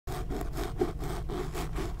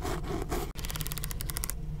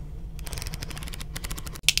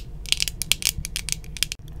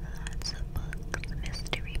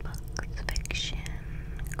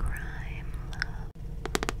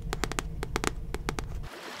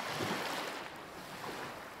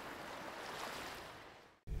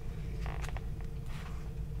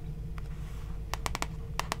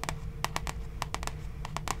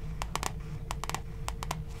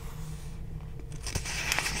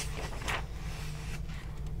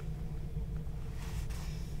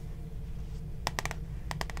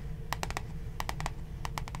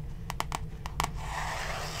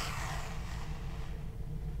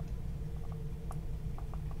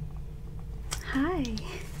Hi.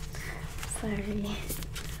 Sorry.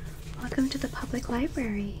 Welcome to the public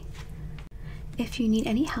library. If you need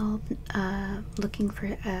any help looking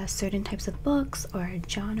for certain types of books or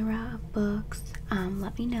genre of books,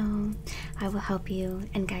 let me know. I will help you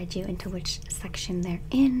and guide you into which section they're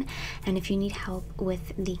in. And if you need help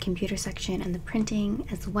with the computer section and the printing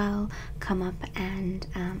as well, come up and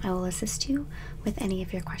I will assist you with any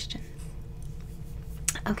of your questions.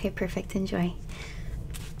 Okay, perfect. Enjoy.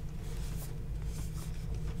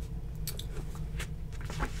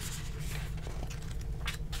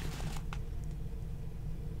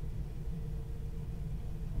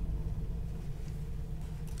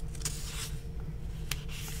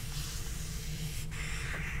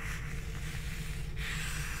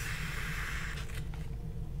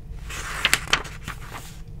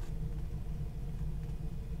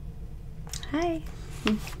 Hi.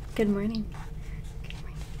 Good morning. Good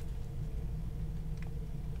morning.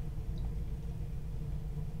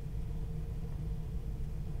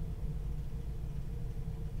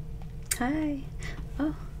 Hi.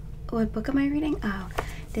 Oh, what book am I reading? Oh,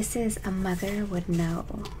 this is A Mother Would Know.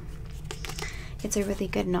 It's a really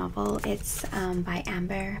good novel. It's by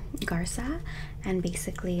Amber Garza, and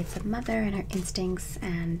basically it's a mother and her instincts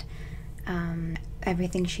and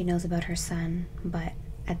everything she knows about her son, but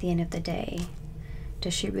at the end of the day,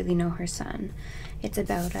 does she really know her son? It's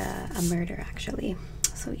about a murder, actually.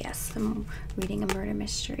 So yes, I'm reading a murder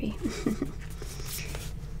mystery.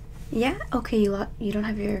 Yeah? Okay, you don't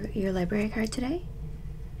have your library card today?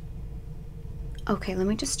 Okay, let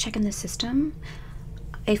me just check in the system.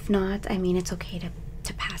 If not, I mean, it's okay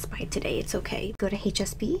to pass by today. It's okay. Go to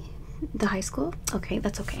HSB, the high school? Okay,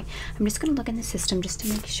 that's okay. I'm just gonna look in the system just to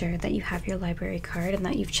make sure that you have your library card and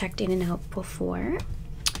that you've checked in and out before.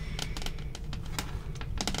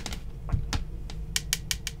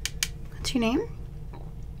 What's your name?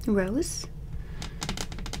 Rose?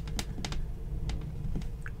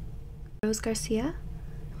 Rose Garcia?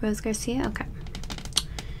 Rose Garcia? Okay.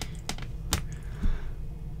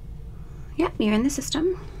 Yeah, you're in the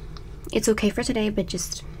system. It's okay for today, but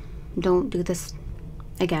just don't do this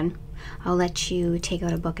again. I'll let you take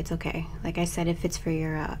out a book. It's okay. Like I said, if it's for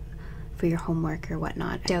your homework or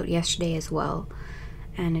whatnot. I out yesterday as well,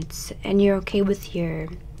 and you're okay with you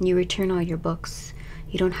return all your books.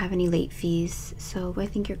 You don't have any late fees, so I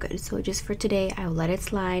think you're good. So just for today, I'll let it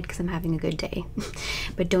slide because I'm having a good day.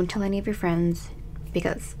 But don't tell any of your friends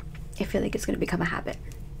because I feel like it's gonna become a habit.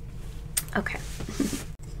 Okay.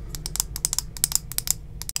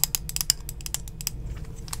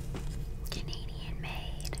 Canadian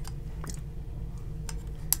made.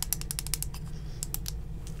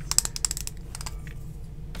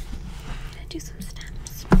 I'm gonna do some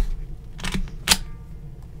steps.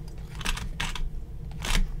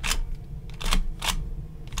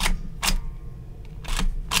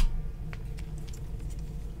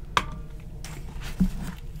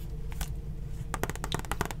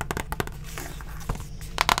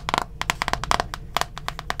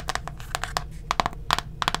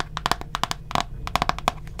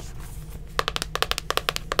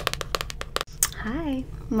 Hi,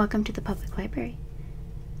 welcome to the public library.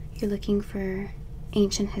 You're looking for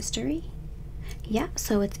ancient history? Yeah,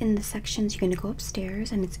 so it's in the sections. You're going to go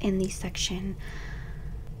upstairs and it's in the section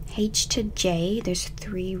H to J. There's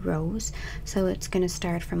 3 rows, so it's going to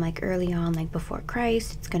start from like early on, like before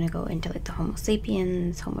Christ. It's going to go into like the Homo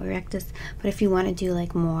sapiens, Homo erectus. But if you want to do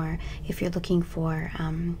like more, if you're looking for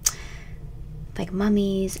like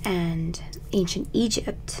mummies and ancient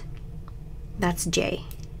Egypt, that's J.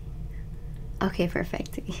 Okay,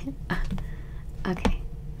 perfect. Okay,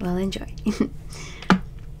 well, enjoy.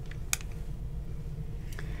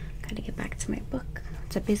 Gotta get back to my book.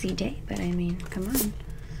 It's a busy day, but I mean, come on.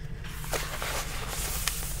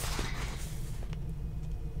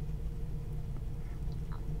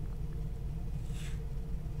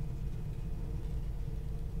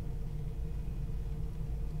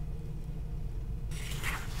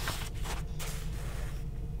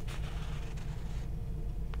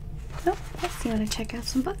 Oh, yes, you want to check out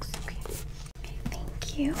some books? Okay. Okay,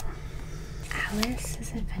 thank you.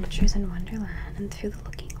 Alice's Adventures in Wonderland and Through the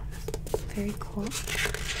Looking Glass. Very cool.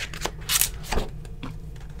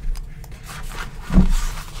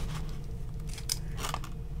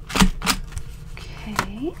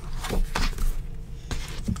 Okay.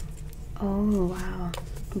 Oh, wow.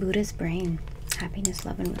 Buddha's Brain. Happiness,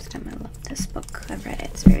 Love, and Wisdom. I love this book. I've read it.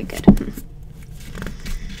 It's very good.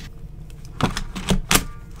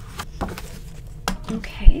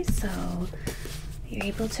 Okay, so you're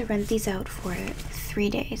able to rent these out for 3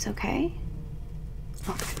 days, okay?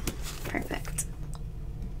 Okay, perfect.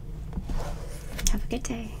 Have a good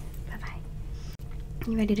day. Bye-bye.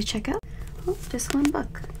 You ready to check out? Oh, just one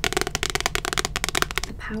book.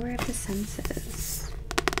 The Power of the Senses.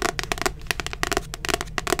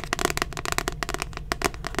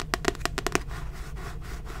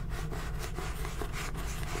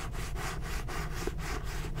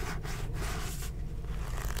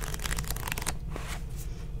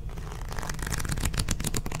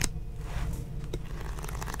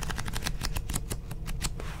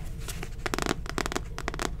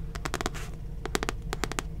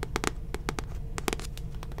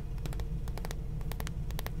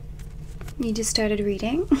 You just started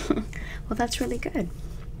reading? Well, that's really good.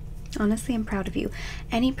 Honestly, I'm proud of you.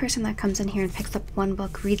 Any person that comes in here and picks up one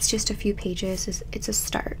book, reads just a few pages, it's a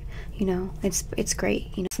start. You know, it's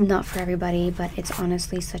great. You know, it's not for everybody, but it's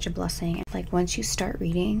honestly such a blessing. Like, once you start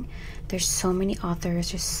reading, there's so many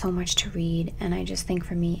authors, there's so much to read, and I just think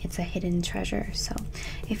for me, it's a hidden treasure. So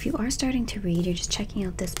if you are starting to read, you're just checking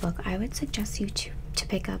out this book, I would suggest you to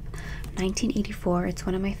pick up 1984. It's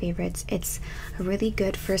one of my favorites. It's a really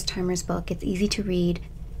good first-timers book. It's easy to read.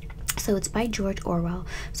 So it's by George Orwell.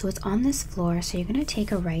 So it's on this floor. So you're gonna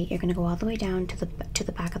take a right. You're gonna go all the way down to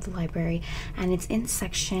the back of the library, and it's in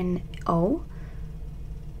section O.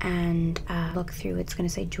 And look through. It's gonna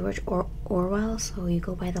say George Orwell. So you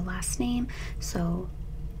go by the last name. So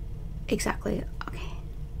exactly. Okay.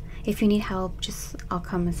 If you need help, just I'll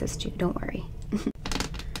come assist you. Don't worry.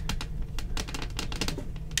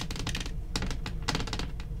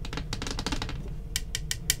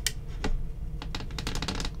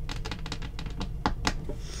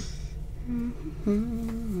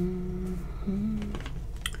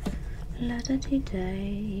 La da dee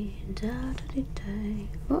day, da da dee day.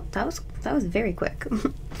 Oh, that was very quick.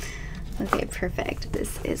 Okay, perfect.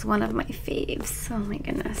 This is one of my faves. Oh my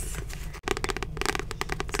goodness.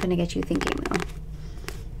 It's gonna get you thinking though.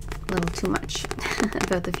 A little too much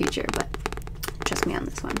about the future, but trust me on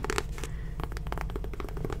this one.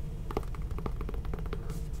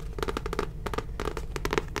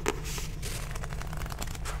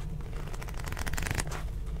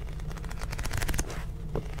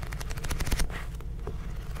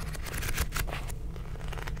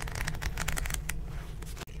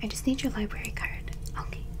 I just need your library card.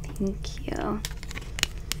 Okay, thank you.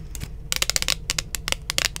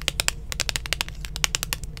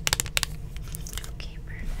 Okay,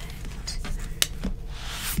 perfect.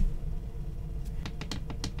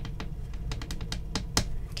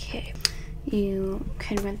 Okay, you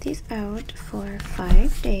can rent these out for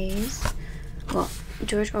 5 days. Well,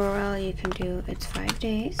 George Orwell, you can do, it's 5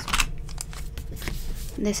 days.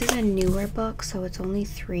 This is a newer book, so it's only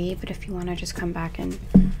 3, but if you want to just come back and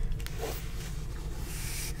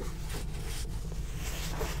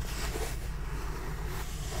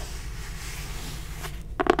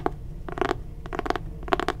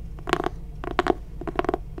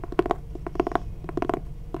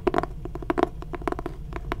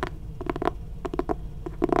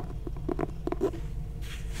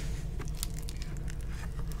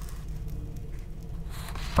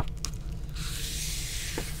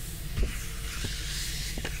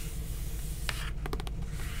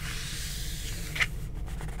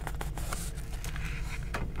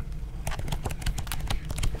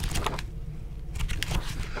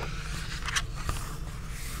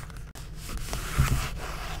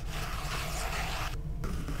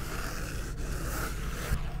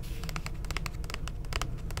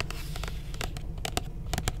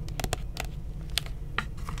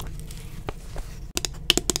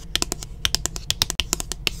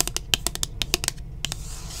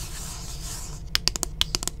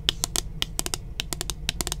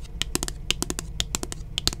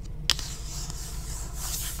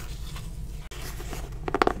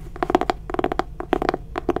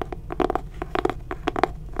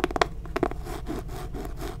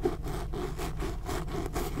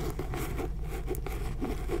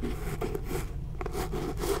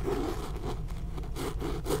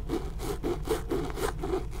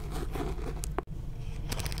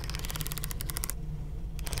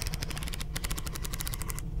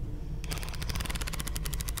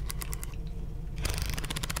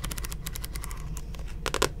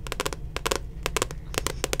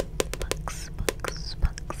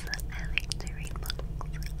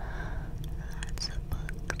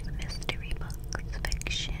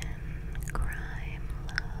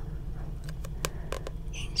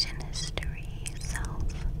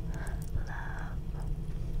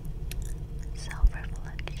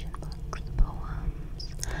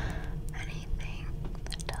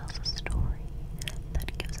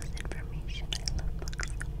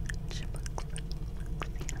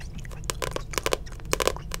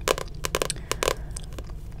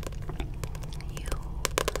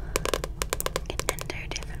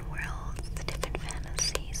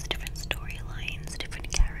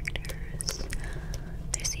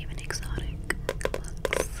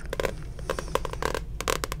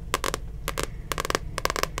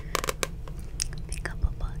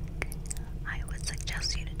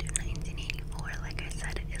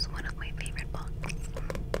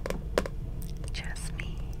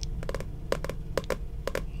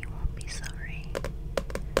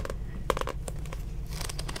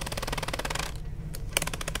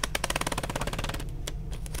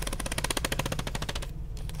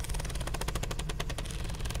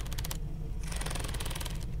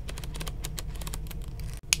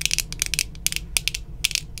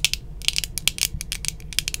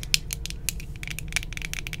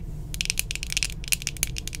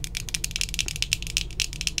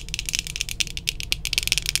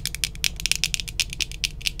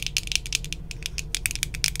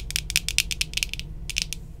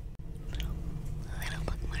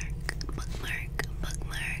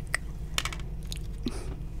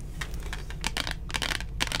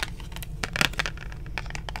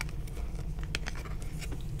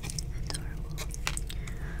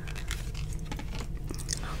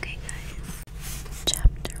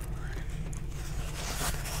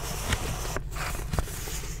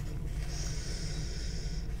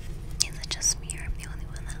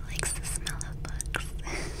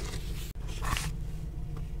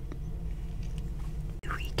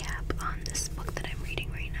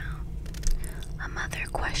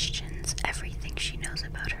questions everything she knows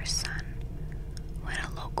about her son.